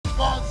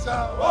Want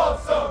some? Want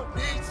some?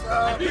 Need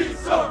some? Need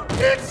some?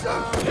 Need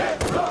some?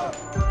 Need some?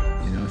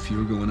 You know, if you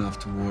were going off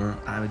to war,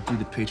 I would do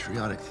the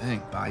patriotic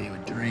thing. Buy you a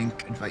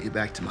drink, invite you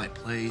back to my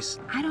place.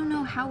 I don't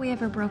know how we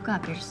ever broke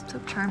up. You're so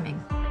charming.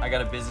 I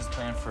got a business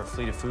plan for a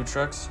fleet of food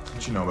trucks.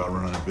 What you know about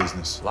running a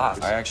business? A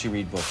lot. I actually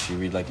read books. You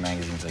read like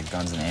magazines like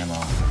Guns and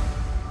Ammo.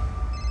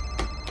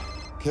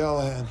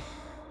 Callahan.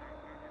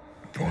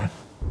 Go on.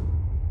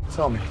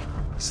 Tell me,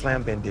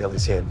 Slam Ben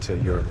Daly's heading to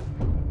Europe.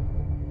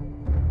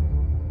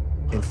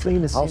 And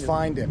fleeing the scene. I'll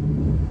find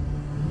him.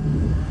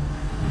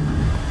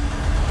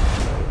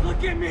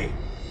 Look at me!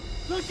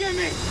 Look at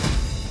me!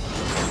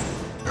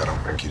 I don't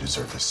think you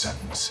deserve this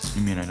sentence.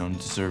 You mean I don't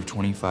deserve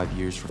 25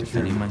 years for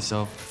defending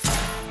myself?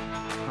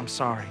 I'm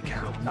sorry,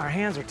 Cal. Our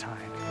hands are tied.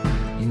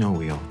 You know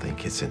we all think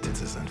his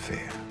sentence is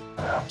unfair.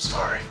 I'm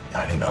sorry.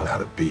 I didn't know how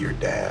to be your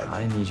dad.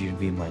 I didn't need you to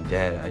be my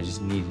dad. I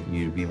just needed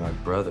you to be my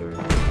brother.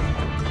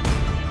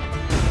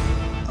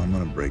 I'm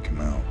gonna break him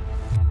out.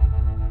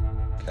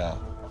 Cal,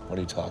 what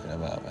are you talking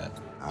about, man?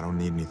 I don't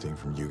need anything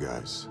from you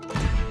guys.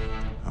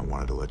 I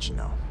wanted to let you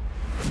know.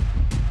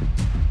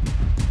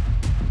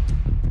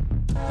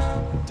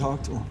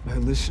 Talk to him. I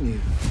listen to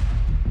you.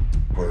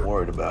 We're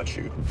worried about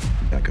you.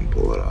 I can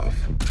pull it off.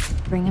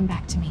 Bring him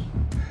back to me.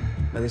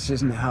 This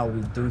isn't how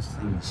we do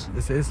things.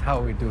 This is how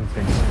we do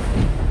things.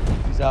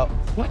 He's out.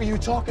 What are you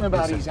talking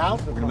about? He's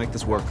out? We're gonna make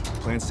this work.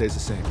 Plan stays the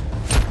same.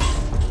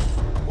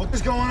 What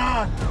is going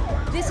on?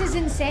 This is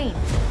insane.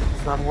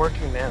 It's not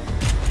working, man.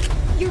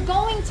 You're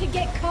going to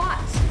get caught.